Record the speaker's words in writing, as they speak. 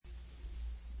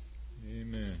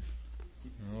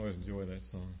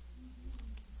song.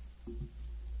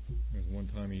 There's one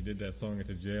time he did that song at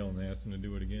the jail and they asked him to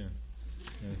do it again.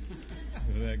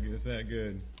 It's that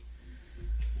good.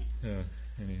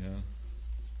 Anyhow.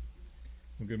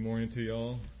 Well, good morning to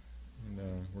y'all.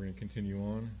 And we're going to continue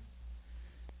on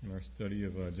in our study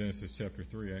of Genesis chapter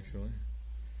 3, actually.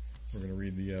 We're going to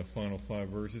read the final 5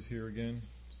 verses here again.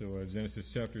 So Genesis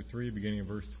chapter 3, beginning of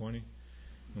verse 20.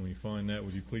 And when you find that,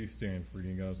 would you please stand for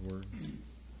reading God's Word?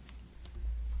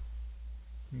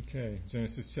 Okay,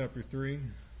 Genesis chapter 3,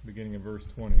 beginning of verse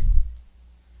 20.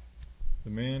 The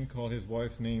man called his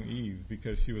wife's name Eve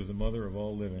because she was the mother of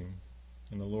all living.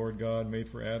 And the Lord God made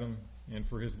for Adam and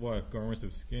for his wife garments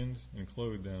of skins and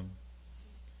clothed them.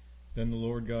 Then the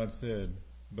Lord God said,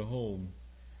 Behold,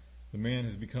 the man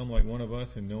has become like one of us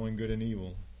in knowing good and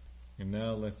evil. And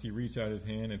now lest he reach out his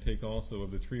hand and take also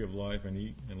of the tree of life and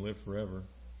eat and live forever.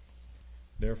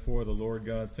 Therefore the Lord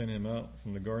God sent him out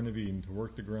from the Garden of Eden to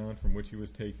work the ground from which he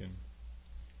was taken.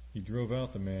 He drove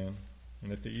out the man,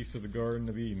 and at the east of the Garden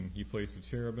of Eden he placed a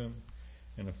cherubim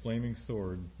and a flaming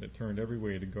sword that turned every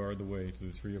way to guard the way to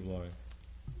the tree of life.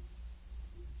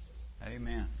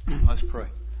 Amen. Let's pray.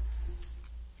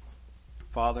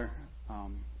 Father,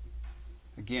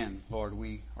 again, Lord,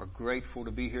 we are grateful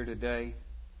to be here today.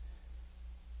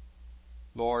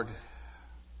 Lord,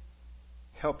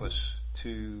 help us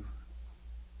to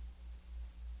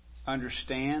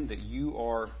understand that you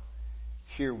are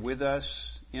here with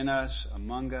us, in us,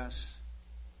 among us,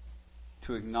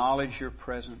 to acknowledge your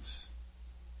presence,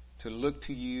 to look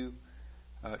to you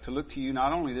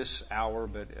not only this hour,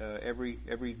 but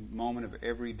every moment of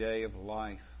every day of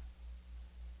life.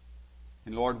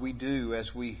 And Lord, we do,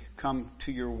 as we come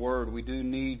to your word, we do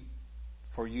need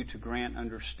for you to grant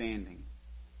understanding.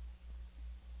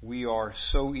 We are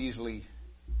so easily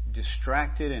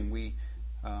distracted, and we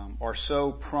are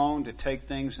so prone to take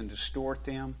things and distort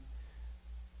them.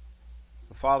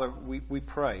 But Father, we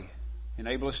pray,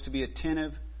 enable us to be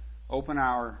attentive, open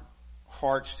our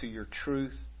hearts to your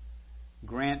truth,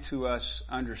 grant to us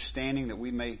understanding that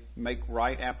we may make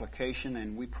right application,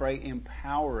 and we pray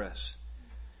empower us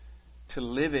to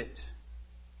live it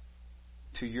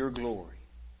to your glory.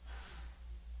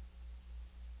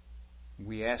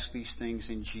 We ask these things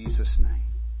in Jesus' name.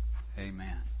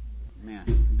 Amen.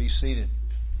 Amen. Be seated.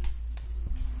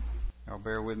 Y'all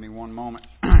bear with me one moment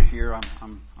here.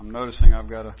 I'm noticing I've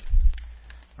got a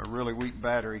really weak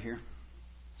battery here.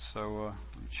 So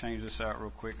let me change this out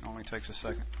real quick. It only takes a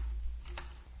second.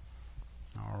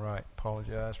 All right.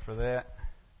 Apologize for that.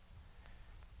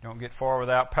 Don't get far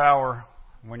without power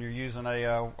when you're using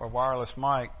a wireless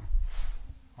mic,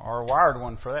 or a wired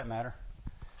one for that matter.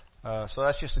 So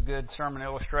that's just a good sermon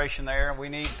illustration there. We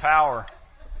need power.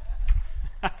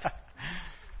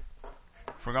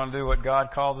 If we're going to do what God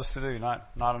calls us to do,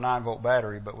 not a 9-volt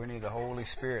battery, but we need the Holy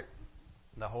Spirit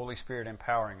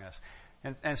empowering us.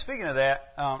 And speaking of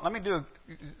that, let me do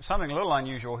something a little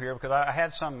unusual here, because I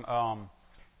had some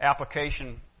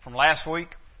application from last week.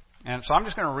 And so I'm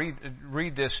just going to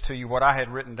read this to you, what I had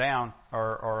written down,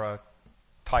 or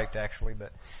typed actually,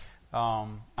 but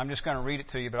I'm just going to read it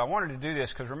to you. But I wanted to do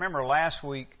this because remember last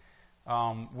week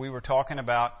we were talking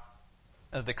about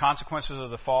the consequences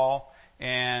of the fall,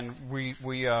 and we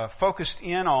focused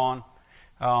in on,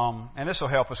 and this will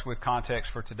help us with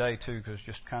context for today too, because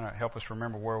just kind of help us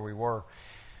remember where we were.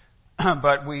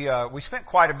 But we spent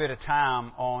quite a bit of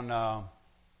time on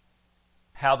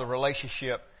how the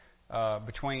relationship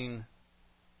between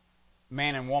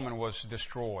man and woman was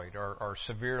destroyed, or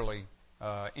severely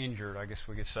injured, I guess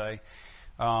we could say.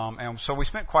 And so we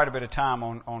spent quite a bit of time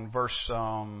on verse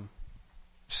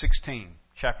 16,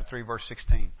 chapter 3, verse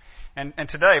 16. And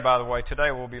today, by the way,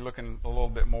 we'll be looking a little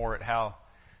bit more at how,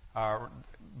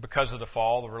 because of the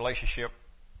fall, the relationship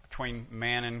between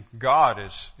man and God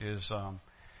is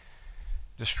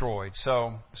destroyed.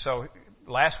 So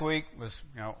last week was,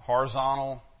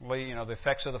 horizontally, the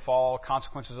effects of the fall,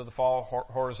 consequences of the fall,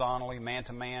 horizontally, man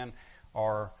to man,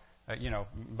 or,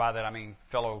 by that I mean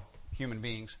fellow human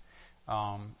beings,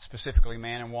 specifically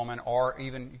man and woman, or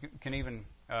even, you can even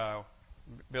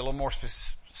be a little more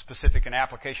specific in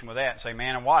application with that and say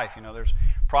man and wife. There's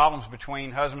problems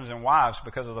between husbands and wives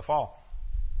because of the fall.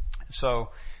 So,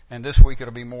 and this week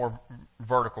it'll be more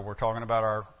vertical. We're talking about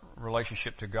our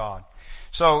relationship to God.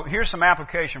 So here's some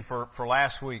application for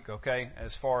last week, okay?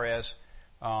 As far as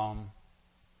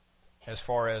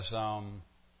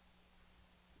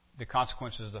the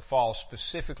consequences of the fall,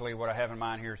 specifically what I have in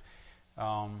mind here,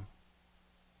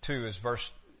 too, is verse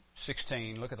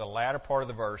 16. Look at the latter part of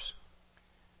the verse.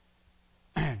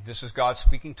 This is God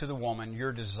speaking to the woman.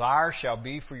 Your desire shall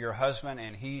be for your husband,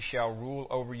 and he shall rule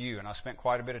over you. And I spent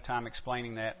quite a bit of time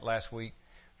explaining that last week.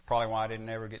 probably why I didn't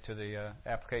ever get to the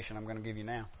application I'm going to give you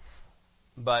now.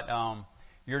 But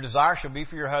your desire shall be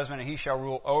for your husband, and he shall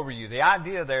rule over you. The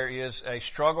idea there is a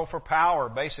struggle for power,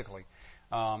 basically.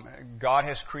 God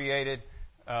has created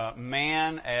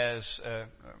man as,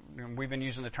 we've been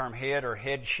using the term head or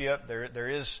headship. There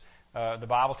is, the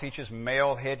Bible teaches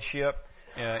male headship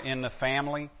in the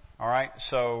family. All right,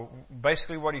 so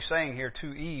basically what he's saying here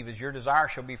to Eve is your desire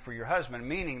shall be for your husband,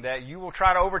 meaning that you will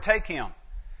try to overtake him.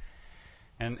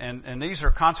 And these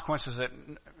are consequences that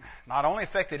not only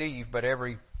affected Eve, but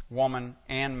every woman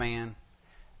and man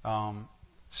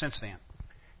since then.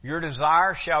 Your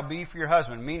desire shall be for your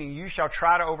husband, meaning you shall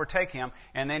try to overtake him.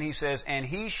 And then he says, and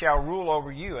he shall rule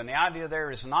over you. And the idea there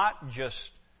is not just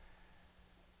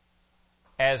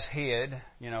as head,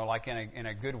 like in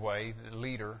a good way, the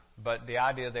leader, but the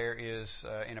idea there is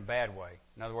in a bad way.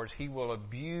 In other words, he will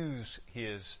abuse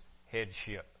his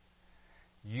headship.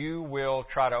 You will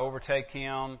try to overtake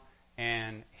him,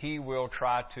 and he will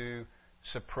try to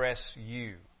suppress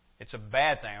you. It's a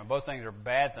bad thing. Both things are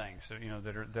bad things,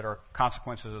 that are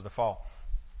consequences of the fall.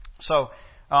 So,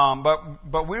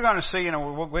 but we're going to see,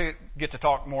 we'll get to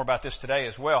talk more about this today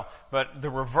as well. But the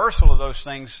reversal of those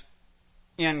things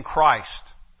in Christ,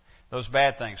 those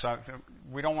bad things. So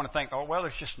we don't want to think, oh well,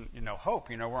 there's just hope.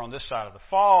 We're on this side of the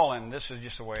fall, and this is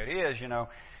just the way it is.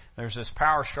 There's this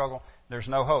power struggle. There's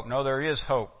no hope. No, there is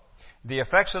hope. The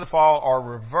effects of the fall are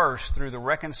reversed through the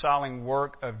reconciling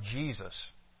work of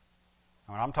Jesus.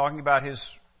 When I'm talking about His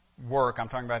work, I'm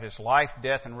talking about His life,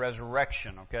 death, and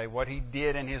resurrection. Okay, what He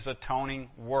did in His atoning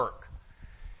work.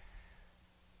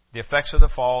 The effects of the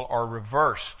fall are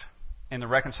reversed in the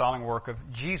reconciling work of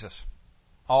Jesus.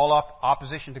 All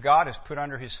opposition to God is put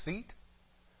under His feet.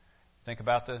 Think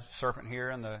about the serpent here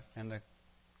and the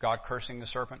God cursing the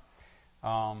serpent.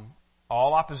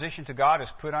 All opposition to God is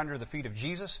put under the feet of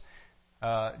Jesus,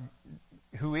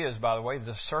 who is, by the way,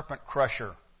 the serpent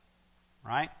crusher.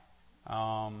 Right?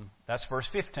 That's verse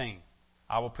 15.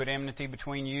 I will put enmity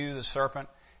between you, the serpent,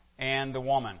 and the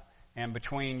woman, and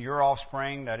between your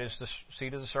offspring, that is the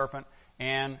seed of the serpent,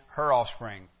 and her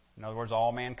offspring. In other words,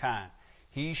 all mankind.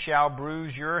 He shall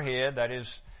bruise your head, that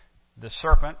is, the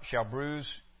serpent shall bruise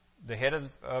the head the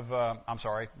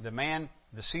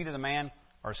seed of the man,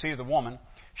 or seed of the woman,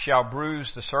 shall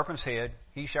bruise the serpent's head.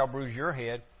 He shall bruise your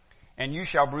head, and you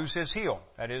shall bruise his heel.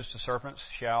 That is, the serpent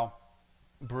shall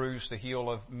bruise the heel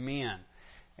of men.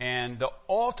 And the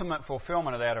ultimate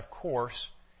fulfillment of that, of course,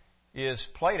 is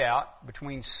played out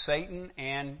between Satan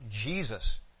and Jesus.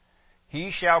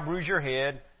 He shall bruise your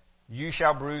head, you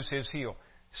shall bruise his heel.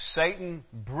 Satan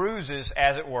bruises,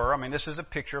 as it were, this is a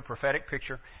picture, a prophetic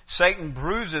picture. Satan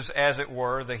bruises, as it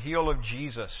were, the heel of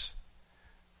Jesus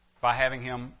by having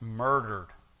him murdered.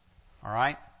 All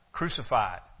right?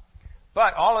 Crucified.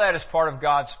 But all of that is part of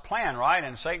God's plan, right?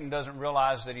 And Satan doesn't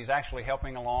realize that he's actually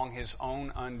helping along his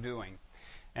own undoing.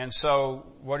 And so,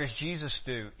 what does Jesus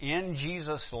do? In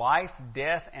Jesus' life,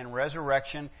 death, and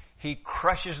resurrection, He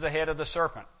crushes the head of the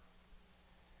serpent.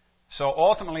 So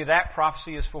ultimately, that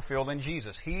prophecy is fulfilled in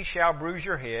Jesus. He shall bruise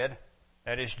your head.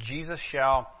 That is, Jesus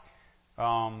shall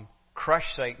crush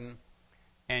Satan,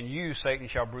 and you, Satan,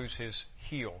 shall bruise his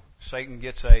heel. Satan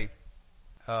gets a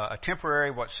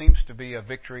temporary, what seems to be a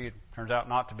victory. It turns out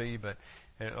not to be, but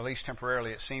at least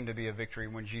temporarily it seemed to be a victory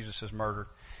when Jesus is murdered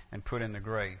and put in the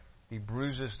grave. He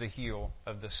bruises the heel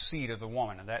of the seed of the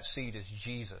woman, and that seed is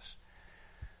Jesus.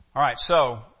 All right,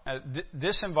 so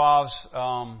this involves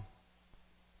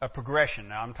a progression.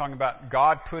 Now, I'm talking about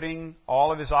God putting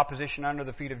all of His opposition under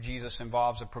the feet of Jesus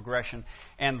involves a progression.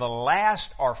 And the last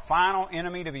or final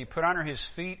enemy to be put under His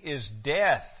feet is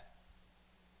death.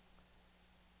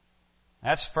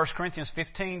 That's 1 Corinthians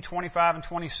 15, 25, and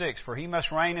 26. For He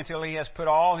must reign until He has put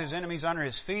all His enemies under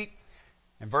His feet.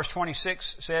 And verse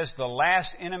 26 says, the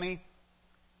last enemy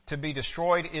to be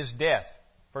destroyed is death.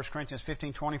 1 Corinthians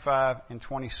 15, 25, and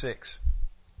 26.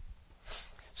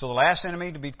 So the last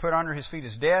enemy to be put under His feet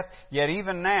is death. Yet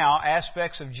even now,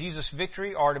 aspects of Jesus'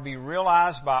 victory are to be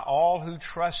realized by all who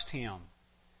trust Him.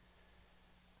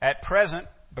 At present,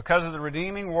 because of the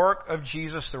redeeming work of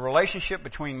Jesus, the relationship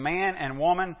between man and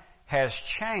woman has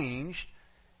changed,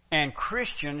 and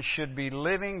Christians should be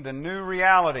living the new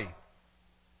reality.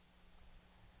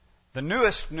 The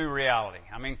newest new reality.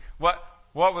 What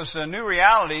was the new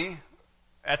reality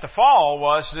at the fall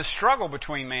was this struggle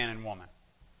between man and woman.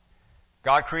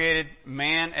 God created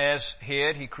man as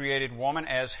head. He created woman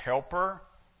as helper.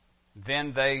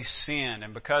 Then they sinned.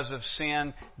 And because of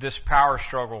sin, this power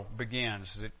struggle begins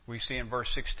that we see in verse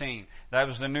 16. That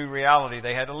was the new reality.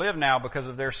 They had to live now because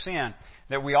of their sin.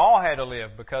 That we all had to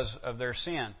live because of their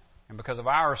sin and because of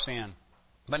our sin.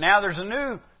 But now there's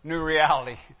a new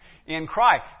reality in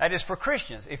Christ. That is for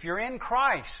Christians. If you're in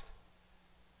Christ,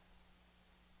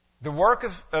 the work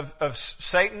of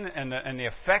Satan and the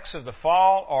effects of the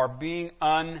fall are being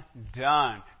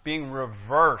undone, being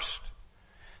reversed.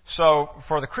 So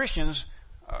for the Christians,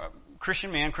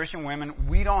 Christian men, Christian women,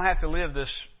 we don't have to live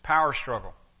this power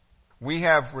struggle. We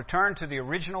have returned to the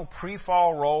original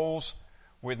pre-fall roles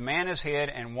with man as head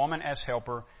and woman as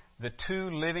helper, the two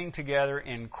living together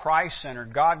in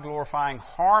Christ-centered, God-glorifying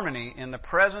harmony in the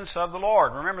presence of the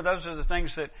Lord. Remember, those are the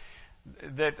things that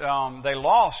they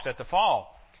lost at the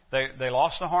fall. They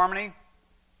lost the harmony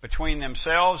between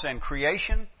themselves and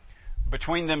creation,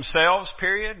 between themselves,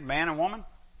 period, man and woman,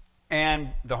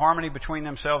 and the harmony between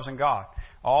themselves and God.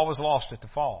 All was lost at the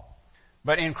fall.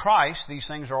 But in Christ, these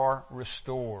things are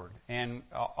restored. And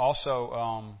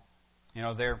also,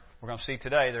 we're going to see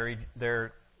today,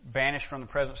 they're banished from the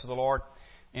presence of the Lord.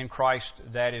 In Christ,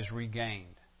 that is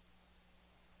regained.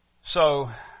 So,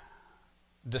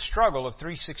 the struggle of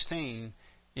 3:16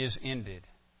 is ended.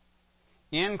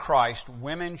 In Christ,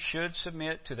 women should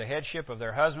submit to the headship of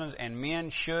their husbands, and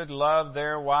men should love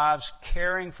their wives,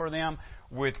 caring for them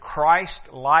with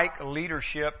Christ-like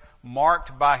leadership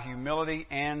marked by humility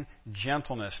and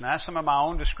gentleness. Now, that's some of my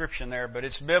own description there, but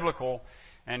it's biblical,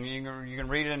 and you can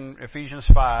read it in Ephesians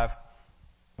 5,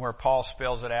 where Paul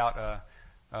spells it out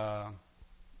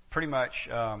pretty much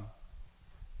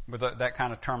with that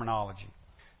kind of terminology.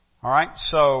 All right,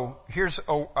 so here's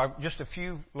just a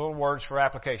few little words for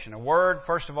application. A word,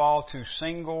 first of all, to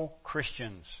single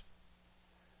Christians.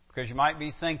 Because you might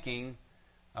be thinking,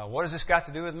 what has this got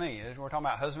to do with me? We're talking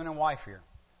about husband and wife here.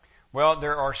 Well,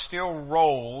 there are still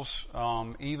roles,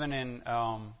 even in,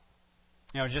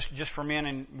 just for men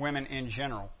and women in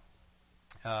general,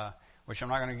 which I'm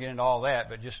not going to get into all that,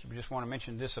 but just want to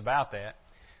mention this about that.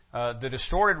 The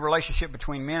distorted relationship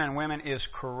between men and women is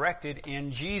corrected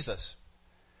in Jesus.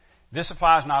 This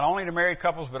applies not only to married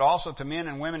couples, but also to men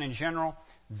and women in general,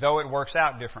 though it works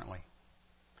out differently.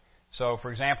 So,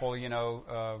 for example, you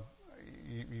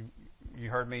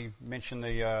heard me mention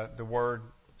the word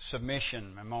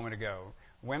submission a moment ago.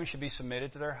 Women should be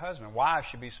submitted to their husband. Wives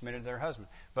should be submitted to their husband.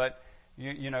 But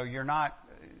you're not.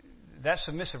 That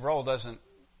submissive role doesn't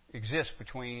exist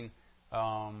between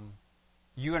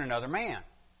you and another man.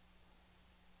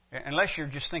 Unless you're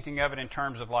just thinking of it in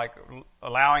terms of like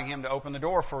allowing him to open the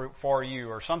door for you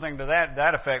or something to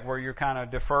that effect, where you're kind of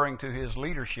deferring to his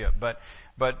leadership. But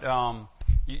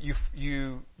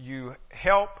you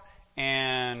help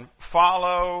and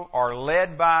follow or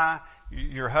led by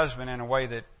your husband in a way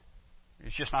that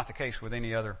it's just not the case with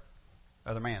any other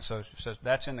man. So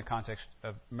that's in the context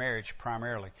of marriage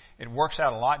primarily. It works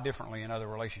out a lot differently in other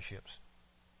relationships.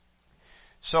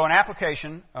 So an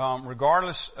application,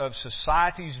 regardless of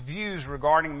society's views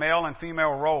regarding male and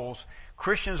female roles,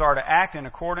 Christians are to act in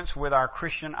accordance with our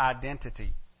Christian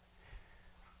identity.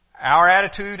 Our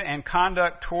attitude and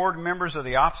conduct toward members of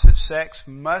the opposite sex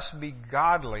must be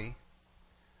godly,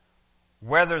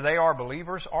 whether they are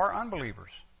believers or unbelievers.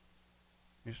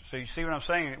 So you see what I'm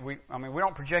saying? We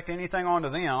don't project anything onto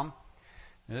them.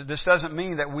 This doesn't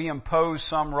mean that we impose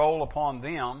some role upon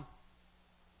them.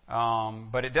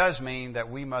 But it does mean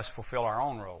that we must fulfill our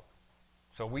own role.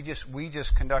 So we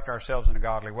just conduct ourselves in a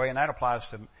godly way, and that applies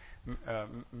to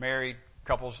married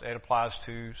couples. It applies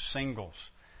to singles.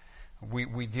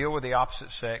 We deal with the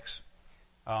opposite sex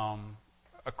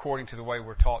according to the way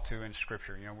we're taught to in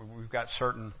Scripture. We've got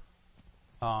certain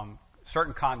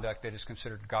conduct that is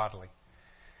considered godly.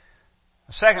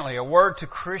 Secondly, a word to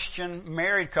Christian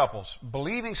married couples.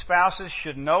 Believing spouses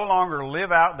should no longer live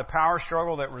out the power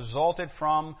struggle that resulted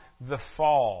from the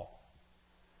fall.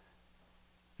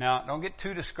 Now, don't get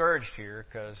too discouraged here,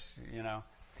 because,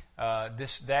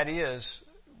 that is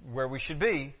where we should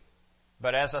be.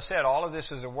 But as I said, all of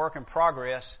this is a work in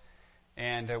progress,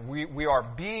 and we are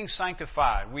being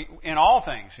sanctified. In all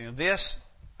things, this,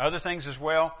 other things as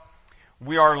well,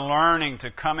 we are learning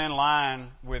to come in line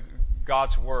with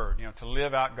God's Word, to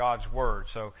live out God's Word.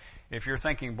 So if you're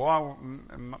thinking, boy,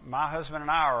 my husband and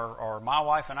I or my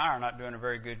wife and I are not doing a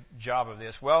very good job of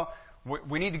this, well,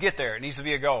 we need to get there. It needs to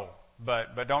be a goal.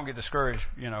 But don't get discouraged,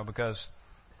 because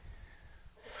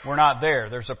we're not there.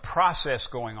 There's a process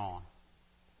going on,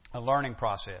 a learning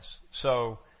process.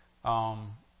 So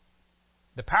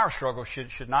the power struggle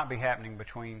should not be happening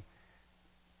between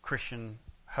Christian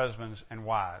husbands and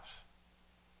wives.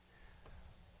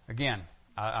 Again,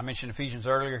 I mentioned Ephesians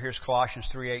earlier. Here's Colossians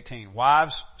 3:18.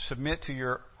 Wives, submit to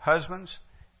your husbands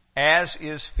as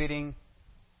is fitting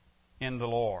in the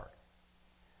Lord.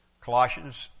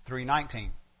 Colossians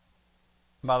 3:19.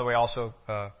 By the way, also,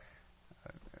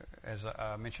 as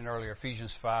I mentioned earlier,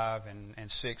 Ephesians 5 and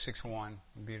 6:1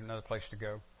 would be another place to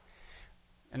go.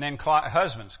 And then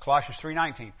husbands, Colossians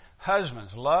 3:19.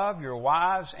 Husbands, love your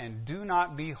wives and do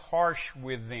not be harsh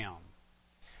with them.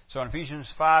 So in Ephesians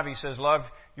 5, he says, love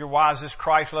your wives as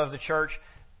Christ loved the church.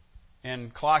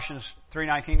 In Colossians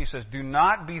 3:19, he says, do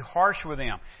not be harsh with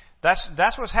them.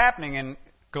 That's what's happening in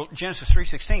Genesis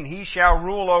 3:16. He shall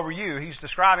rule over you. He's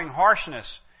describing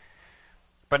harshness.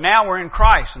 But now we're in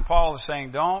Christ, and Paul is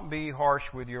saying, don't be harsh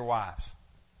with your wives.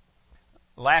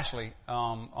 Lastly,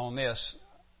 on this,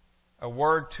 a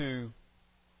word to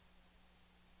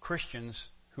Christians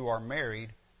who are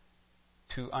married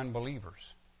to unbelievers.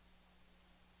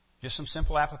 Just some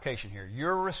simple application here.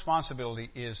 Your responsibility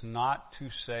is not to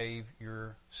save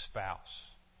your spouse.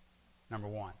 Number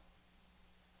one.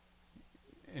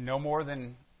 And no more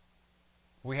than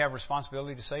we have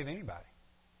responsibility to save anybody.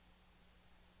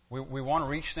 We want to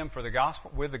reach them for the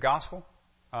gospel, with the gospel.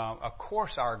 Of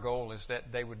course our goal is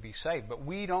that they would be saved, but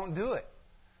we don't do it.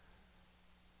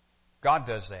 God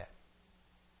does that.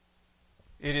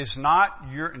 It is not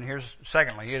and here's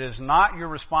secondly, it is not your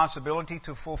responsibility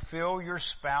to fulfill your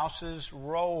spouse's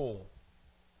role.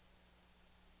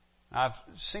 I've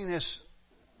seen this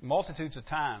multitudes of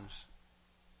times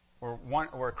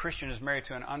where a Christian is married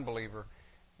to an unbeliever,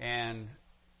 and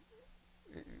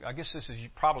I guess this is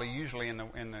probably usually in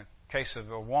the case of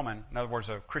a woman. In other words,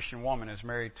 a Christian woman is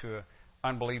married to an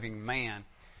unbelieving man,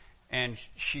 and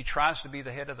she tries to be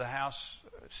the head of the house,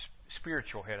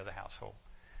 spiritual head of the household.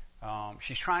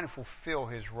 She's trying to fulfill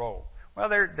his role. Well,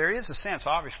 there is a sense,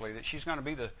 obviously, that she's going to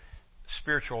be the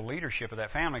spiritual leadership of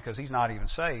that family because he's not even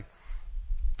saved.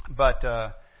 But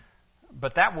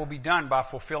that will be done by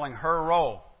fulfilling her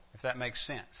role, if that makes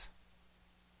sense,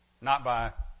 not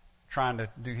by trying to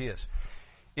do his.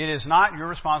 It is not your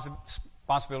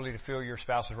responsibility to fill your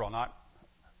spouse's role, not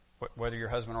whether you're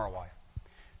a husband or a wife.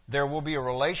 There will be a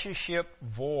relationship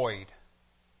void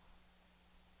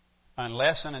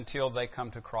unless and until they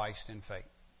come to Christ in faith.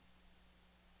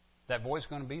 That void's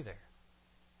going to be there.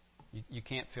 You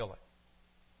can't fill it.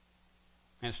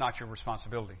 And it's not your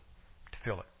responsibility to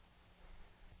fill it.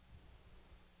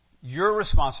 Your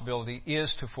responsibility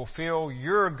is to fulfill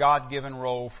your God-given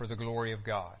role for the glory of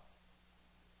God.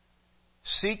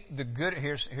 Seek the good.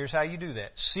 Here's how you do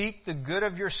that. Seek the good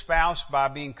of your spouse by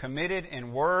being committed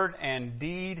in word and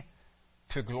deed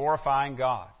to glorifying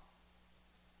God.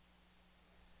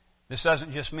 This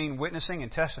doesn't just mean witnessing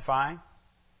and testifying.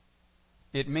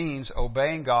 It means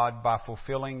obeying God by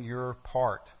fulfilling your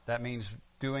part. That means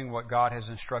doing what God has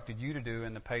instructed you to do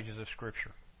in the pages of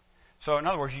Scripture. So, in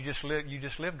other words, you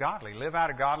just live godly. Live out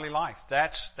a godly life.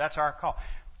 That's our call.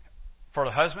 For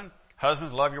the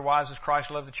husbands, love your wives as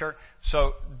Christ loved the church.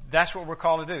 So that's what we're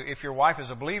called to do. If your wife is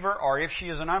a believer or if she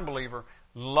is an unbeliever,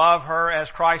 love her as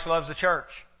Christ loves the church.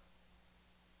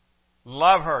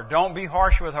 Love her. Don't be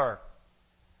harsh with her.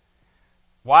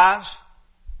 Wives,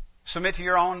 submit to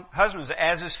your own husbands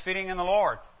as is fitting in the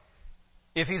Lord.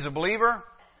 If he's a believer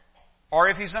or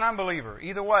if he's an unbeliever,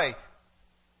 either way,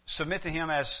 submit to him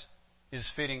as is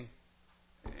fitting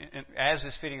in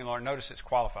the Lord. Notice it's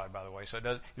qualified, by the way. So it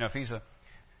does, if he's a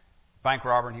bank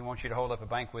robber and he wants you to hold up a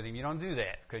bank with him, you don't do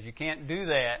that because you can't do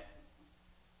that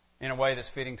in a way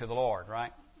that's fitting to the Lord,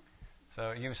 right?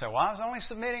 So you can say, well, I was only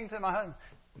submitting to my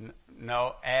husband.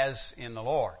 No, as in the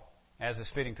Lord, as is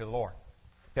fitting to the Lord.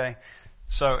 Okay?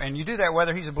 So, and you do that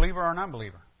whether he's a believer or an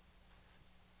unbeliever.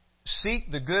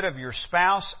 Seek the good of your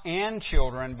spouse and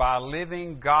children by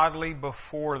living godly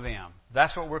before them.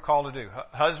 That's what we're called to do.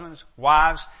 Husbands,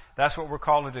 wives, that's what we're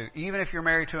called to do. Even if you're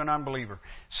married to an unbeliever.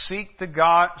 Seek the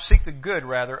good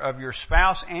of your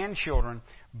spouse and children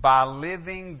by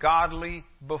living godly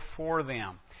before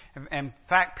them. In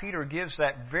fact, Peter gives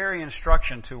that very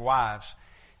instruction to wives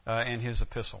in his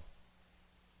epistle.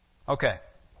 Okay.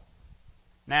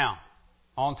 Now,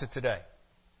 on to today.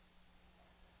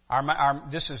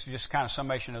 This is just kind of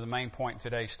summation of the main point in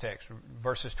today's text,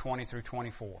 verses 20 through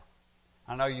 24.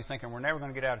 I know you're thinking, we're never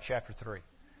going to get out of chapter 3.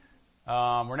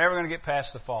 We're never going to get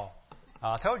past the fall.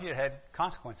 I told you it had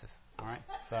consequences. All right?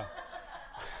 So,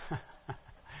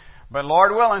 but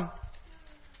Lord willing,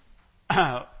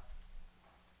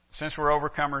 since we're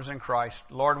overcomers in Christ,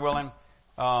 Lord willing,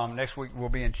 next week we'll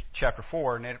be in chapter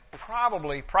 4, and it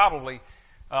probably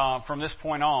from this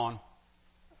point on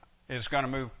is going to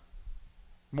move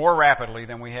more rapidly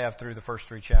than we have through the first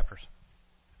 3 chapters,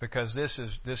 because this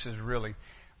is really,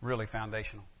 really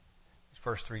foundational. These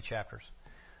first 3 chapters.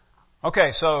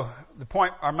 Okay, so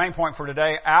our main point for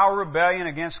today: our rebellion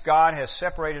against God has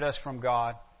separated us from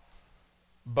God,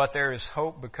 but there is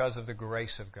hope because of the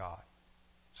grace of God.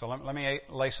 So let me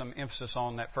lay some emphasis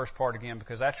on that first part again,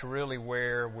 because that's really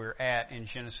where we're at in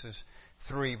Genesis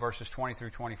 3, verses 20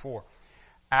 through 24.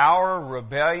 Our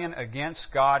rebellion against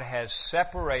God has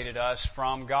separated us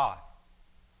from God.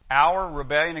 Our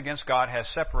rebellion against God has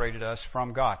separated us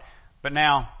from God. But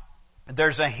now,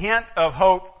 there's a hint of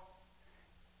hope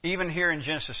even here in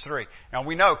Genesis 3. Now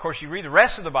we know, of course, you read the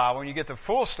rest of the Bible and you get the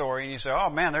full story and you say, oh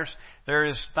man, there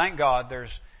is, thank God,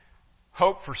 there's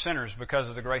hope for sinners because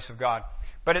of the grace of God.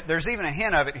 But there's even a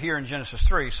hint of it here in Genesis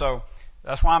 3. So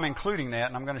that's why I'm including that,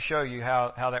 and I'm going to show you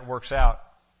how that works out.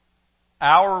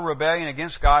 Our rebellion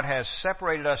against God has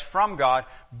separated us from God,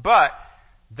 but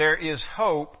there is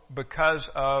hope because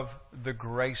of the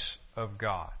grace of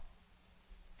God.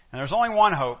 And there's only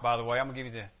one hope, by the way. I'm going to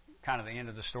give you the end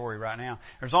of the story right now.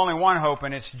 There's only one hope,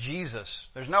 and it's Jesus.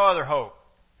 There's no other hope.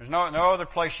 There's no other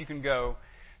place you can go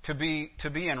to be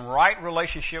in right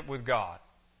relationship with God,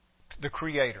 the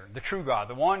Creator, the true God,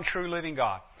 the one true living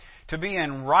God. To be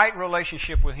in right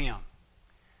relationship with Him,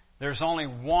 there's only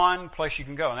one place you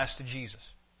can go, and that's to Jesus.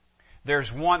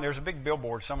 There's a big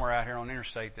billboard somewhere out here on the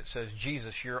interstate that says,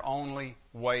 Jesus, your only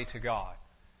way to God.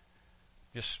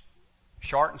 Just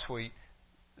short and sweet.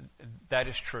 That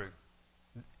is true.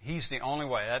 He's the only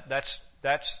way.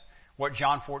 That's what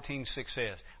John 14:6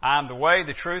 says. I am the way,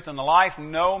 the truth, and the life.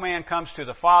 No man comes to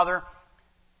the Father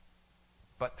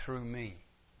but through me.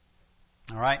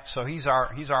 All right. So He's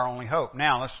our only hope.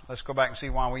 Now let's go back and see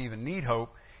why we even need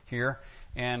hope here,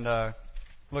 and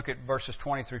look at verses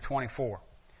 20 through 24.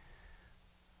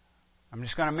 I'm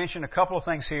just going to mention a couple of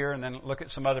things here, and then look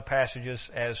at some other passages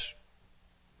as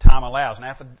time allows.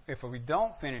 Now, if we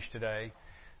don't finish today,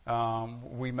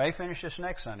 we may finish this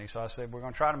next Sunday. So I said we're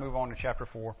going to try to move on to chapter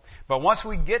 4. But once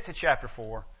we get to chapter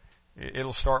 4,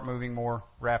 it'll start moving more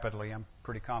rapidly. I'm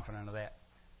pretty confident of that.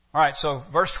 All right, so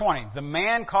verse 20. The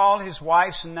man called his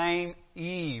wife's name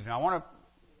Eve. Now I want to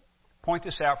point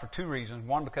this out for two reasons.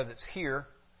 One, because it's here.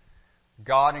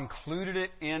 God included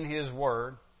it in His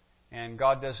Word. And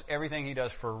God does everything He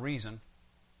does for a reason.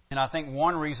 And I think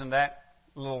one reason that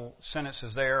little sentence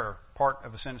is there, or part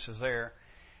of a sentence is there,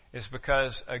 is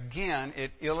because, again,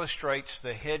 it illustrates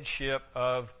the headship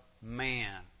of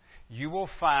man. You will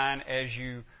find as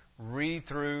you read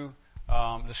through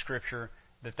the Scripture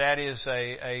that is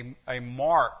a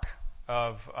mark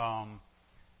of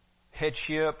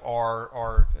headship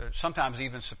or sometimes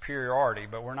even superiority.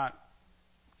 But we're not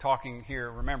talking here,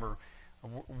 remember,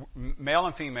 male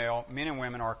and female, men and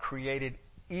women are created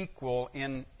equal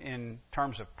in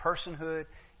terms of personhood,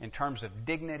 in terms of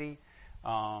dignity.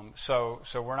 So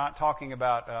we're not talking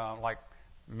about like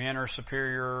men are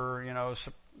superior,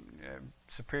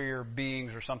 superior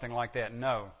beings or something like that.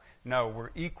 No,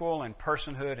 we're equal in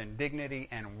personhood and dignity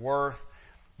and worth,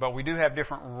 but we do have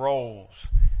different roles.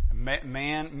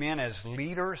 Men as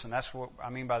leaders, and that's what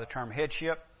I mean by the term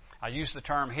headship. I use the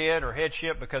term head or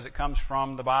headship because it comes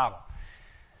from the Bible.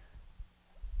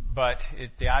 But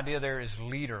the idea there is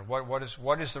leader. What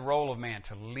is the role of man?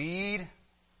 To lead,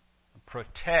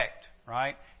 protect,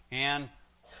 right, and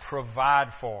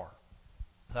provide for.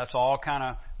 That's all kind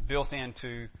of built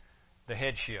into the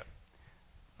headship.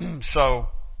 So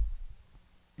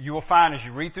you will find as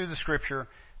you read through the Scripture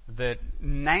that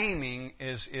naming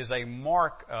is a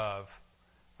mark of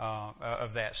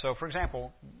that. So, for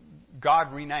example,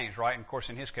 God renames, right? And of course,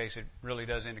 in His case, it really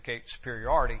does indicate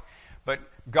superiority. But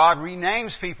God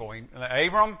renames people.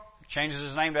 Abram changes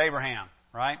his name to Abraham,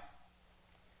 right?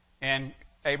 And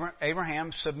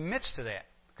Abraham submits to that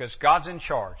because God's in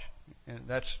charge. And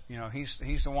that's,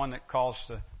 He's the one that calls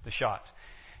the shots.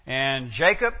 And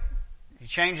Jacob, He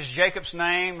changes Jacob's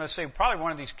name. Let's see, probably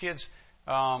one of these kids,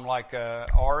 like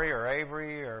Ari or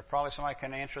Avery, or probably somebody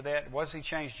can answer that. What does he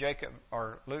change Jacob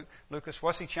or Lucas?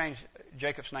 What's he change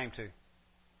Jacob's name to?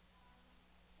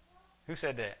 Who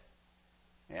said that?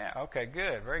 Yeah, okay,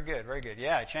 good. Very good, very good.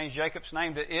 Yeah, he changed Jacob's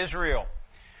name to Israel.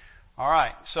 All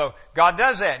right, so God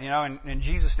does that, and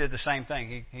Jesus did the same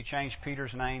thing. He changed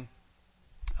Peter's name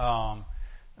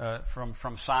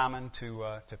from Simon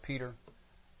to Peter,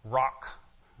 Rock,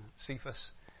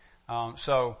 Cephas.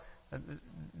 So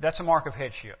that's a mark of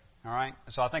headship, all right?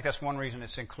 So I think that's one reason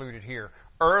it's included here.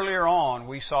 Earlier on,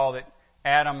 we saw that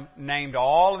Adam named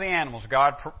all of the animals.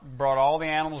 God brought all the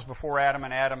animals before Adam,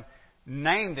 and Adam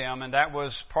named them, and that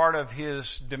was part of His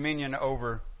dominion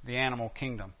over the animal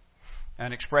kingdom,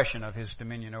 an expression of His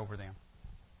dominion over them.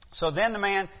 So then the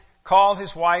man called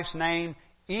his wife's name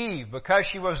Eve because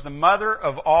she was the mother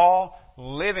of all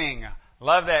living.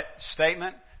 Love that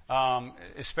statement,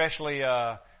 especially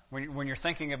when you're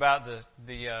thinking about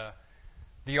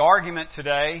the argument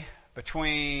today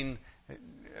between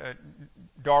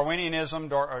Darwinianism,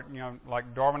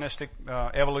 like Darwinistic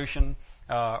evolution,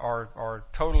 or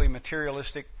totally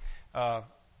materialistic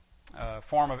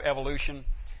form of evolution.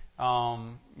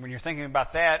 When you're thinking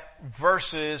about that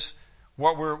versus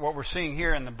what we're seeing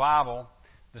here in the Bible,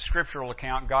 the scriptural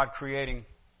account, God creating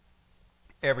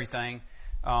everything.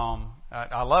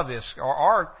 I love this.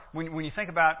 Or when you think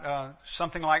about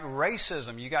something like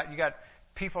racism, you got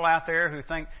people out there who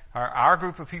think our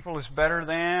group of people is better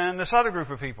than this other group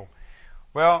of people.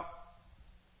 Well,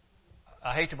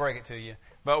 I hate to break it to you,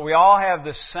 but we all have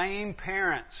the same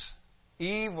parents.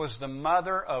 Eve was the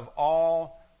mother of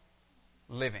all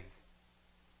living.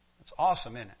 It's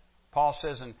awesome, isn't it? Paul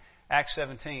says in Acts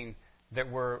 17 that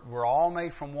we're all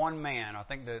made from one man. I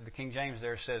think the King James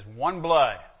there says one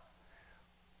blood.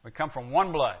 We come from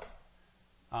one blood.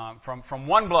 From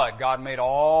one blood, God made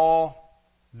all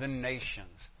the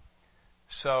nations.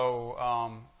 So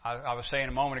I was saying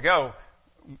a moment ago,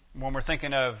 when we're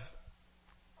thinking of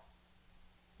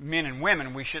men and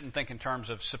women, we shouldn't think in terms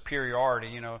of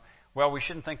superiority. Well, we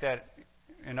shouldn't think that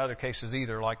in other cases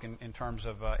either, like in terms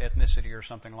of ethnicity or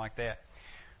something like that.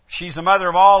 She's the mother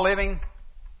of all living,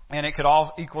 and it could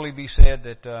all equally be said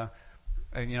that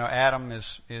Adam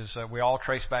is we all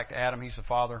trace back to Adam. He's the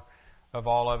father of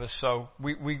all of us. So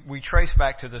we trace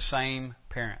back to the same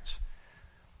parents.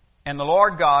 And the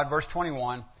Lord God, verse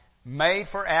 21, made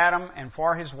for Adam and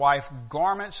for his wife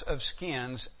garments of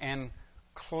skins and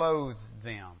clothed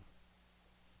them.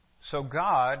 So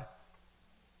God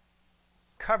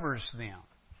covers them.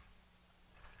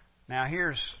 Now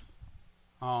here's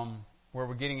where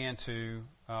we're getting into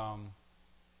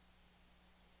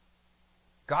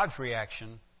God's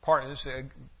reaction. Part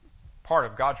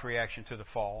of God's reaction to the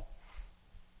fall,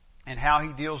 and how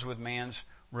He deals with man's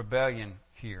rebellion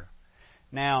here.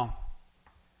 Now,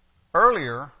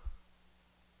 earlier,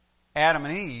 Adam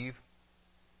and Eve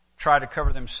tried to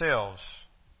cover themselves,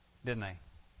 didn't they?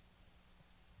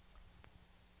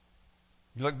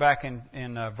 You look back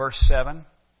in verse 7.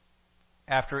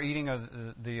 After eating of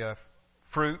the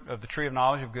fruit of the tree of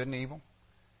knowledge of good and evil,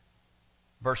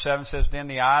 verse 7 says, Then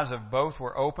the eyes of both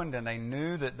were opened, and they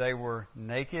knew that they were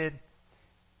naked,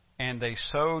 and they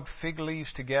sewed fig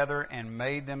leaves together and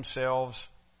made themselves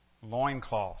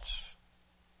loincloths.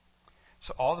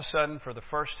 So all of a sudden, for the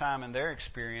first time in their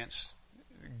experience,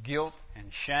 guilt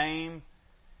and shame,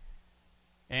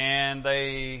 and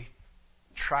they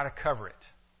try to cover it.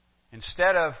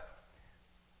 Instead of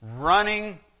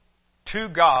running to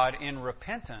God in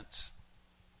repentance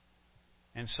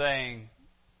and saying,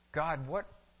 God,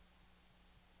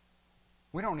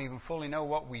 we don't even fully know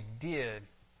what we did,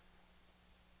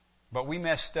 but we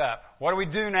messed up. What do we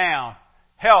do now?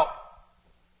 Help!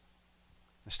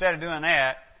 Instead of doing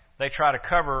that, they try to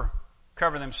cover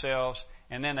themselves,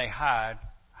 and then they hide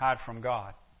from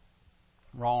God.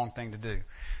 Wrong thing to do.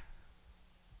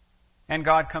 And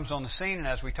God comes on the scene, and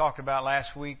as we talked about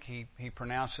last week, He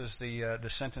pronounces the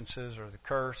sentences or the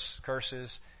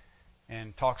curses,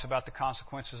 and talks about the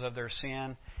consequences of their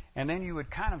sin. And then you would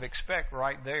kind of expect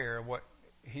right there what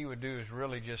He would do is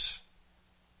really just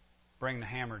bring the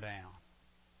hammer down.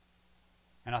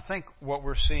 And I think what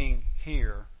we're seeing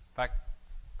here, in fact,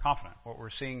 confident, what we're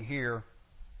seeing here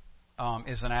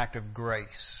is an act of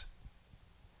grace.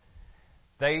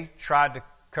 They tried to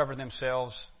cover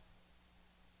themselves,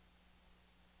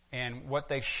 and what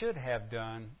they should have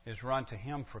done is run to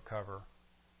Him for cover.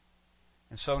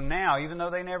 And so now, even though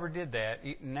they never did that,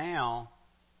 now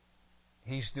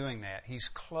He's doing that. He's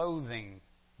clothing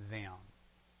them.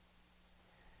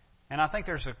 And I think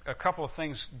there's a couple of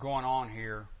things going on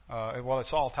here. Well,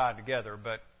 it's all tied together,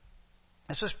 but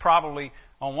this is probably,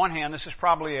 on one hand, this is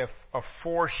probably a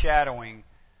foreshadowing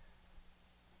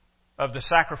of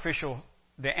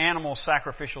the animal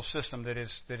sacrificial system that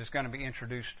is going to be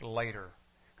introduced later.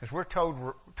 Because we're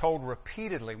told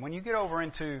repeatedly, when you get over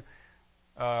into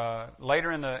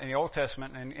later in the Old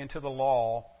Testament and into the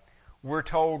law, we're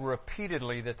told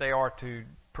repeatedly that they are to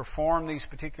perform these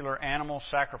particular animal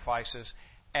sacrifices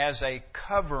as a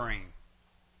covering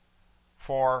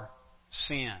for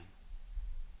sin.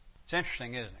 It's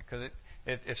interesting, isn't it? Because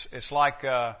it's like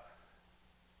the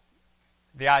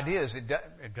idea is it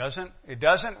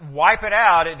doesn't wipe it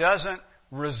out, it doesn't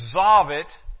resolve it,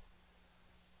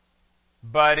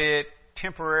 but it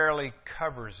temporarily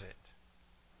covers it.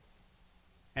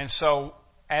 And so,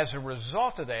 as a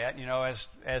result of that,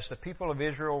 as the people of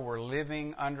Israel were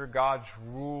living under God's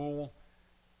rule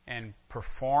and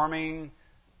performing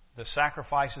the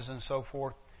sacrifices and so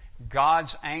forth,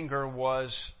 God's anger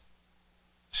was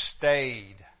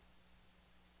stayed.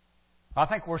 I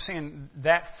think we're seeing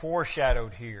that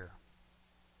foreshadowed here.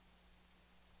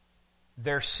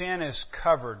 their sin is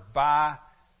covered by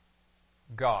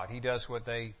God. He does what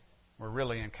they were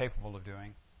really incapable of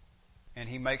doing. And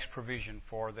He makes provision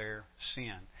for their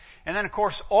sin. And then, of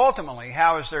course, ultimately,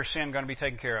 how is their sin going to be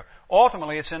taken care of?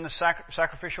 Ultimately, it's in the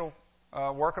sacrificial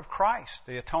work of Christ,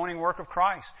 the atoning work of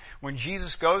Christ. When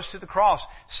Jesus goes to the cross,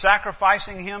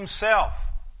 sacrificing Himself.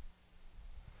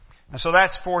 And so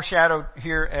that's foreshadowed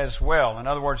here as well. In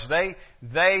other words,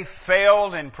 they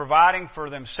failed in providing for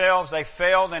themselves. They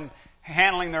failed in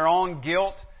handling their own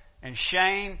guilt and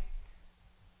shame.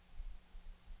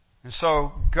 And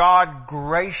so God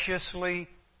graciously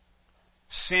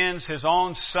sends His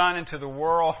own Son into the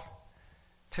world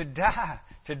to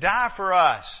die for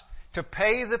us, to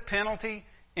pay the penalty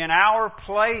in our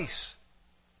place,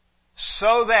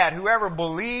 so that whoever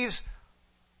believes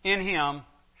in Him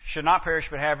should not perish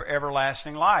but have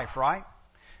everlasting life, right?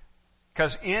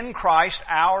 Because in Christ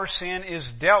our sin is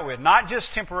dealt with, not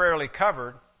just temporarily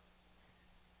covered,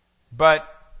 but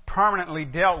permanently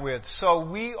dealt with. So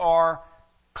we are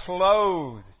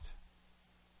clothed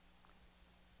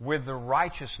with the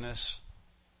righteousness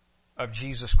of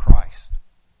Jesus Christ.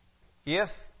 If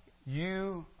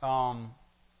you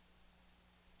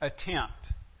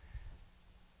attempt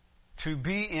to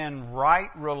be in right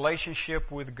relationship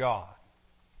with God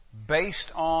based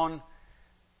on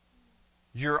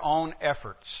your own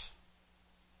efforts,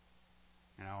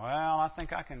 well, I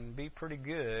think I can be pretty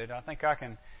good. I think I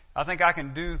can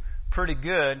do pretty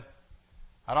good.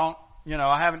 I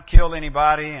haven't killed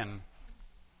anybody, and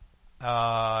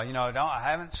I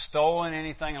haven't stolen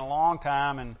anything in a long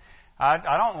time, and I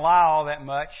don't lie all that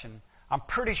much, and I'm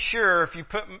pretty sure if you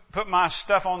put my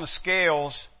stuff on the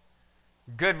scales,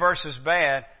 good versus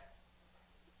bad,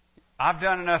 I've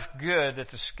done enough good that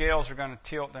the scales are going to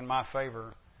tilt in my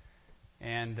favor,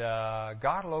 and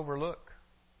God will overlook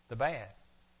the bad.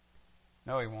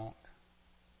 No, He won't.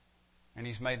 And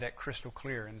He's made that crystal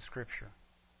clear in the Scripture.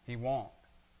 He won't.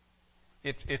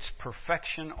 It's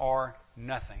perfection or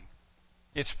nothing.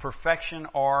 It's perfection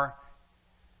or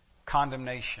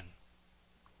condemnation.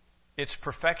 It's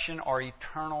perfection or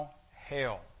eternal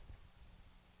hell.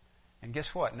 And guess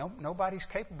what? Nobody's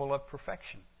capable of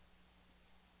perfection.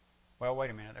 Well, wait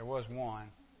a minute. There was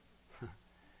one.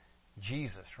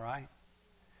 Jesus, right?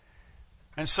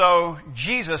 And so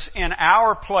Jesus, in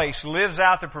our place, lives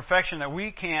out the perfection that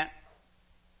we can't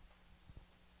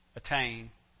attain.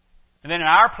 And then in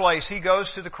our place, He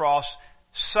goes to the cross,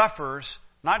 suffers,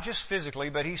 not just physically,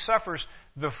 but He suffers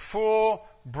the full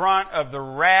brunt of the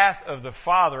wrath of the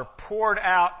Father poured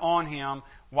out on Him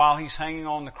while He's hanging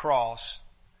on the cross,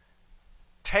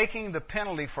 taking the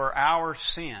penalty for our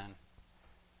sin.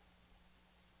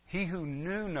 He who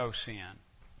knew no sin.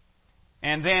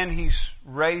 And then He's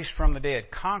raised from the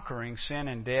dead, conquering sin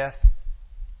and death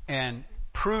and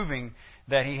proving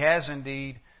that He has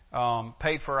indeed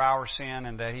paid for our sin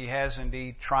and that He has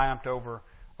indeed triumphed over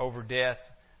death.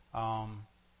 And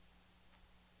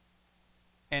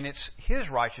it's His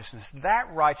righteousness,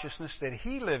 that righteousness that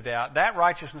He lived out, that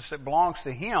righteousness that belongs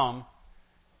to Him,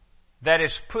 that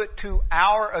is put to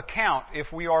our account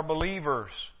if we are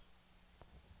believers.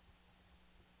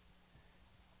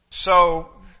 So,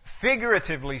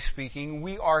 figuratively speaking,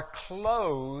 we are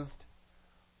clothed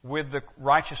with the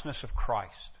righteousness of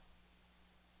Christ.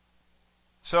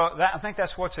 So I think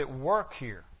that's what's at work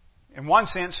here. In one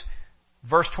sense,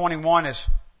 verse 21 is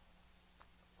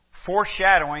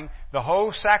foreshadowing the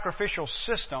whole sacrificial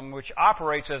system which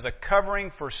operates as a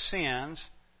covering for sins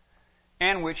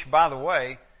and which, by the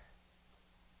way,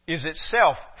 is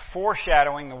itself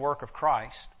foreshadowing the work of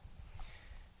Christ,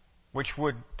 which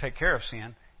would take care of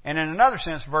sin. And in another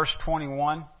sense, verse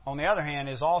 21, on the other hand,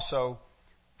 is also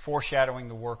foreshadowing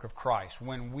the work of Christ,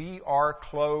 when we are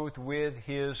clothed with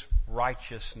His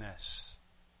righteousness.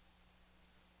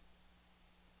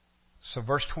 So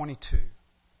verse 22.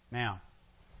 Now,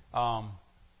 I'm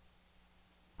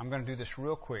going to do this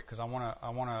real quick because I want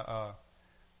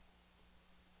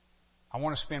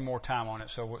to spend more time on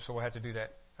it. So we'll have to do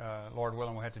that, Lord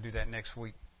willing. We'll have to do that next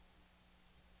week,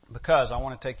 because I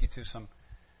want to take you to some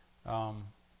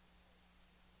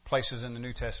places in the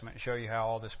New Testament and show you how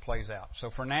all this plays out. So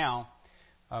for now,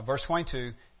 verse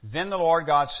 22, Then the Lord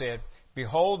God said,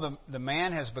 Behold, the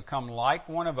man has become like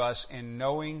one of us in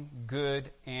knowing good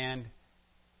and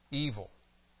evil.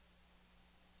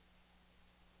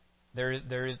 There's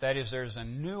a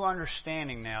new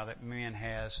understanding now that man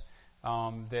has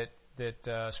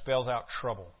that spells out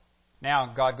trouble.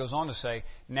 Now, God goes on to say,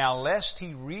 Now lest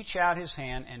he reach out his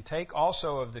hand and take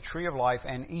also of the tree of life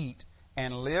and eat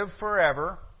and live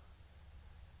forever.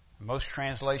 Most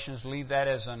translations leave that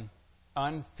as an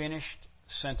unfinished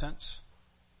sentence.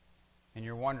 And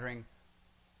you're wondering,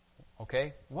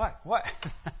 Okay, what?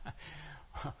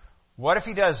 What if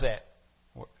he does that?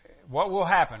 What will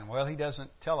happen? Well, he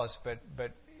doesn't tell us, but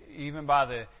even by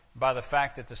the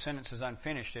fact that the sentence is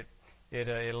unfinished,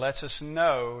 it lets us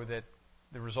know that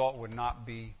the result would not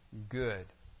be good.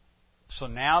 So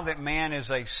now that man is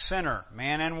a sinner,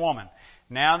 man and woman,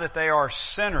 now that they are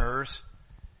sinners,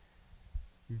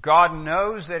 God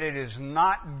knows that it is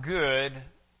not good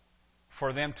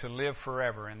for them to live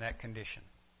forever in that condition.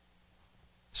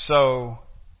 So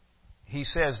He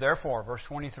says, therefore, verse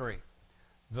 23,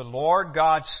 the Lord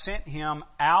God sent him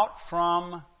out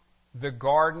from the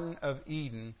Garden of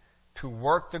Eden to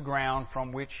work the ground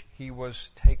from which he was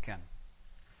taken.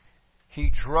 He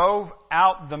drove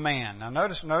out the man. Now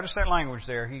notice that language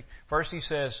there. First he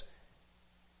says,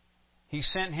 He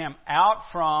sent him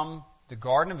out from the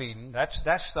Garden of Eden. That's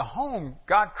the home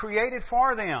God created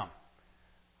for them.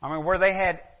 I mean, where they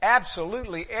had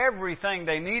absolutely everything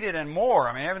they needed and more.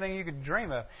 I mean, everything you could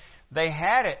dream of. They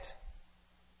had it.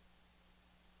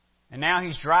 And now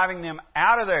He's driving them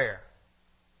out of there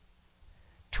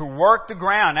to work the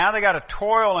ground. Now they got to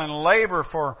toil and labor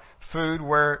for food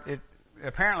where it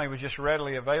apparently was just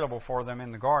readily available for them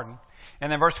in the garden.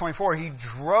 And then verse 24, He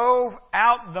drove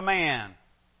out the man.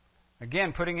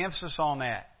 Again, putting emphasis on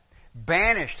that.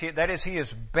 Banished. That is, He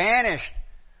is banished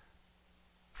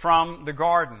from the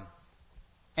garden.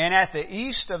 And at the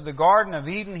east of the Garden of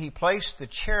Eden, He placed the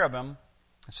cherubim.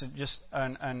 It's just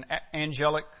an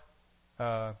angelic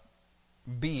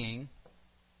being.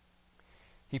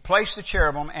 He placed the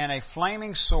cherubim and a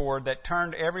flaming sword that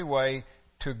turned every way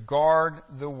to guard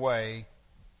the way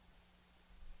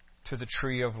to the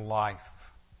tree of life.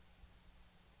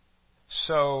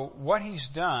 So what He's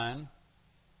done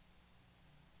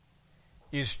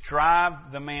is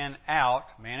drive the man out,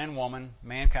 man and woman,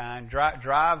 mankind,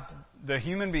 drive the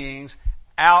human beings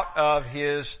out of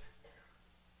His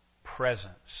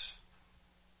presence.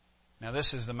 Now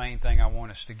this is the main thing I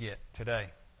want us to get today.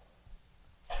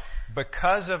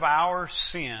 Because of our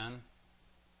sin,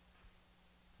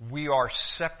 we are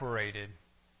separated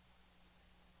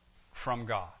from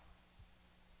God.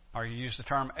 Or you use the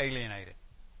term alienated.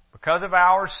 Because of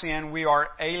our sin, we are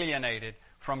alienated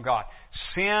from God.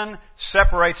 Sin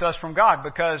separates us from God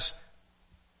because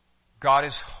God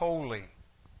is holy.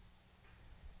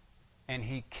 And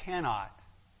He cannot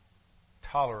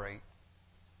tolerate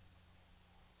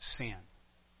sin.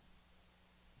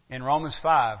 In Romans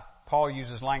 5, Paul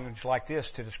uses language like this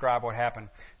to describe what happened.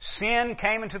 Sin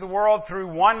came into the world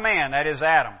through one man, that is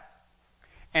Adam.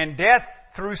 And death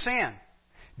through sin.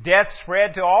 Death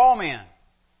spread to all men.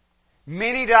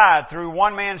 Many died through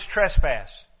one man's trespass.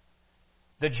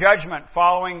 The judgment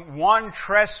following one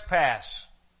trespass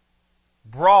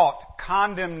brought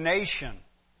condemnation.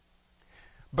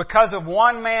 Because of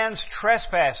one man's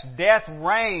trespass, death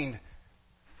reigned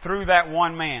through that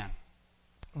one man.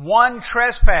 One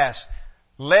trespass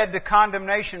led to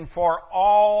condemnation for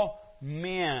all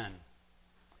men.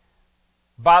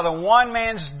 By the one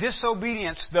man's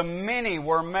disobedience, the many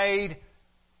were made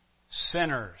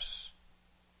sinners.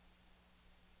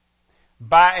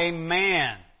 By a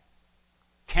man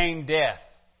came death.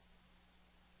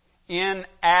 In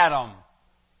Adam,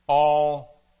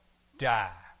 all die.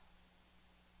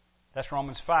 That's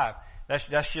Romans 5.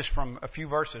 That's just from a few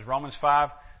verses. Romans 5,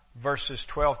 verses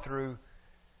 12 through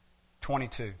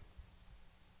 22.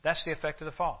 That's the effect of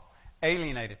the fall.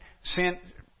 Alienated. Sin,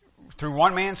 through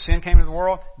one man, sin came into the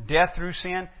world. Death through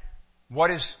sin.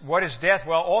 What is death?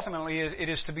 Well, ultimately, it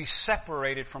is to be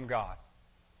separated from God.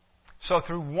 So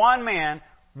through one man,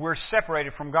 we're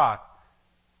separated from God.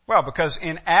 Well, because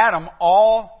in Adam,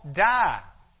 all die.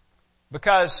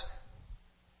 Because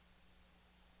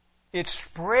it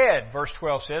spread, verse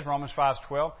 12 says, Romans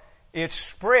 5:12, it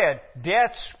spread,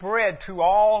 death spread to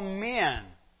all men.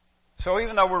 So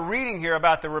even though we're reading here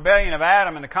about the rebellion of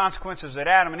Adam and the consequences that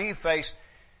Adam and Eve faced,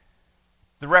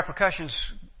 the repercussions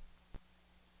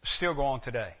still go on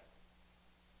today.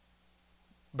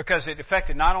 Because it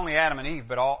affected not only Adam and Eve,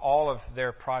 but all of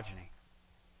their progeny.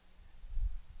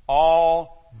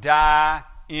 All die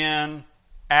in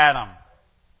Adam.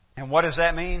 And what does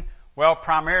that mean? Well,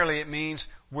 primarily it means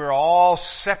we're all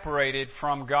separated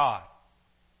from God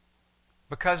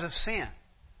because of sin.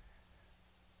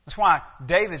 That's why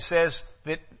David says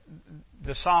that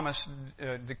the psalmist,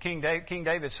 King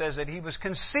David says that he was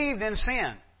conceived in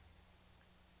sin.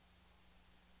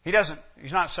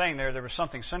 He's not saying there was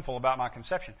something sinful about my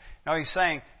conception. No, he's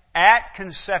saying at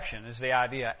conception is the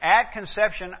idea. At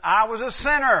conception, I was a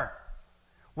sinner.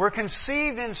 We're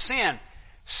conceived in sin,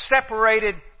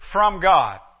 separated from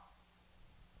God.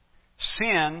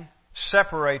 Sin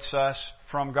separates us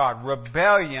from God.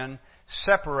 Rebellion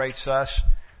separates us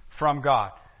from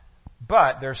God.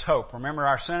 But there's hope. Remember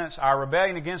our sentence? Our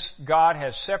rebellion against God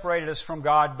has separated us from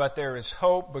God, but there is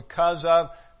hope because of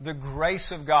the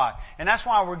grace of God. And that's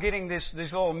why we're getting these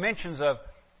little mentions of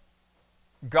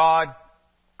God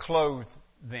clothed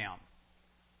them.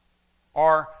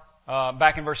 Or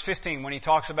back in verse 15 when he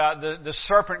talks about the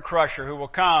serpent crusher who will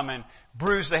come and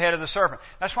bruise the head of the serpent.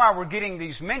 That's why we're getting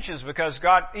these mentions, because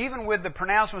God, even with the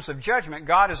pronouncements of judgment,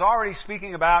 God is already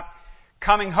speaking about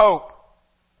coming hope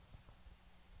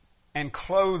and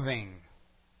clothing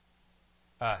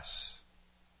us.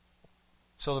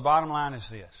 So the bottom line is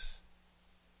this.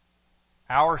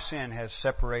 Our sin has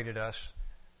separated us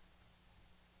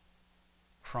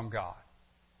from God.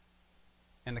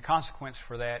 And the consequence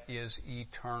for that is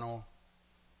eternal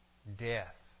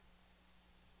death,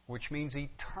 which means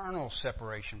eternal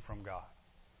separation from God.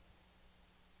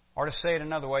 Or to say it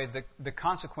another way, the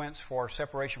consequence for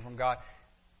separation from God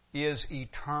is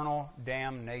eternal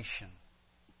damnation.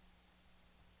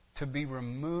 To be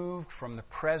removed from the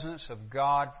presence of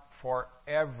God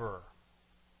forever.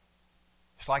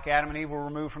 It's like Adam and Eve were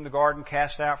removed from the garden,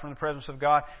 cast out from the presence of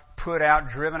God, put out,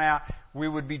 driven out. We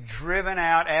would be driven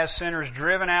out as sinners,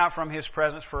 driven out from His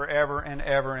presence forever and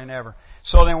ever and ever.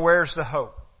 So then where's the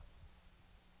hope?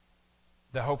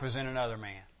 The hope is in another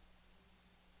man.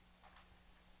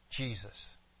 Jesus.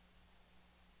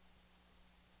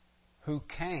 Who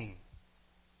came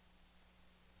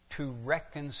to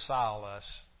reconcile us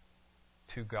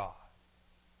to God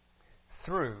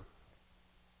through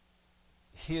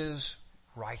His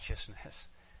righteousness,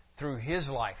 through His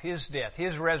life, His death,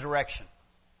 His resurrection,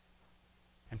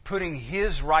 and putting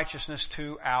His righteousness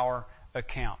to our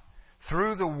account.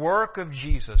 Through the work of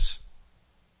Jesus,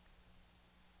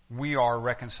 we are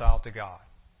reconciled to God.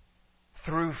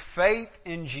 Through faith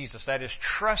in Jesus, that is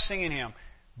trusting in Him,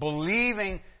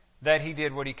 believing that He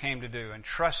did what He came to do, and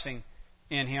trusting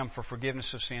in Him for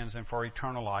forgiveness of sins and for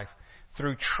eternal life.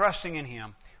 Through trusting in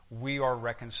Him, we are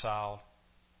reconciled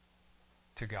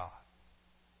to God.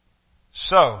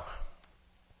 So,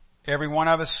 every one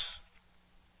of us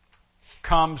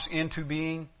comes into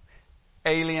being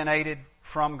alienated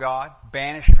from God,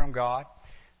 banished from God,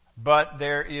 but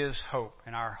there is hope,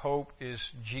 and our hope is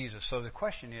Jesus. So the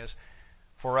question is,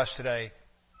 for us today,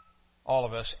 all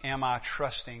of us, am I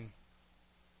trusting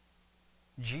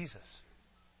Jesus?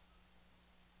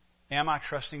 Am I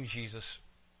trusting Jesus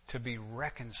to be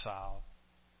reconciled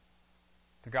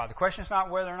to God? The question is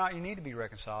not whether or not you need to be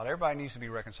reconciled. Everybody needs to be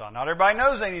reconciled. Not everybody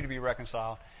knows they need to be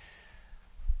reconciled,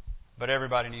 but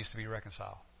everybody needs to be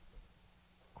reconciled.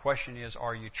 The question is,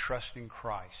 are you trusting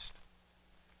Christ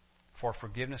for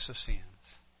forgiveness of sins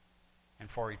and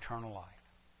for eternal life?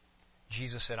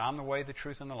 Jesus said, I'm the way, the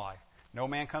truth, and the life. No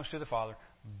man comes to the Father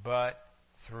but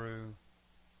through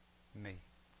me.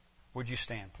 Would you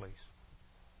stand, please?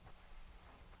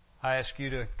 I ask you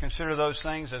to consider those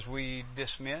things as we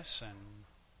dismiss. And,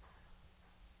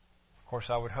 of course,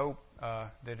 I would hope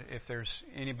that if there's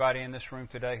anybody in this room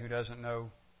today who doesn't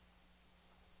know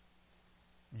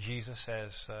Jesus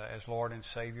as Lord and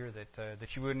Savior,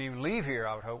 that you wouldn't even leave here,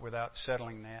 I would hope, without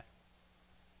settling that.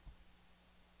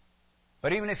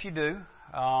 But even if you do,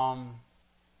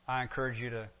 I encourage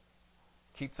you to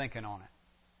keep thinking on it.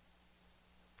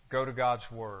 Go to God's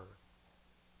Word.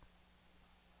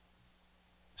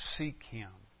 Seek Him.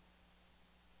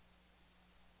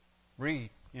 Read,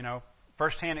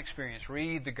 first-hand experience.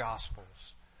 Read the Gospels,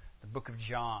 the book of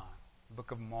John, the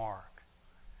book of Mark.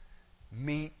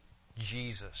 Meet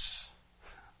Jesus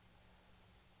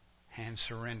and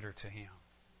surrender to Him.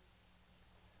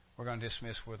 We're going to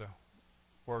dismiss with a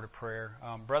word of prayer.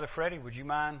 Brother Freddie, would you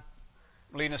mind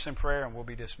leading us in prayer, and we'll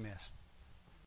be dismissed.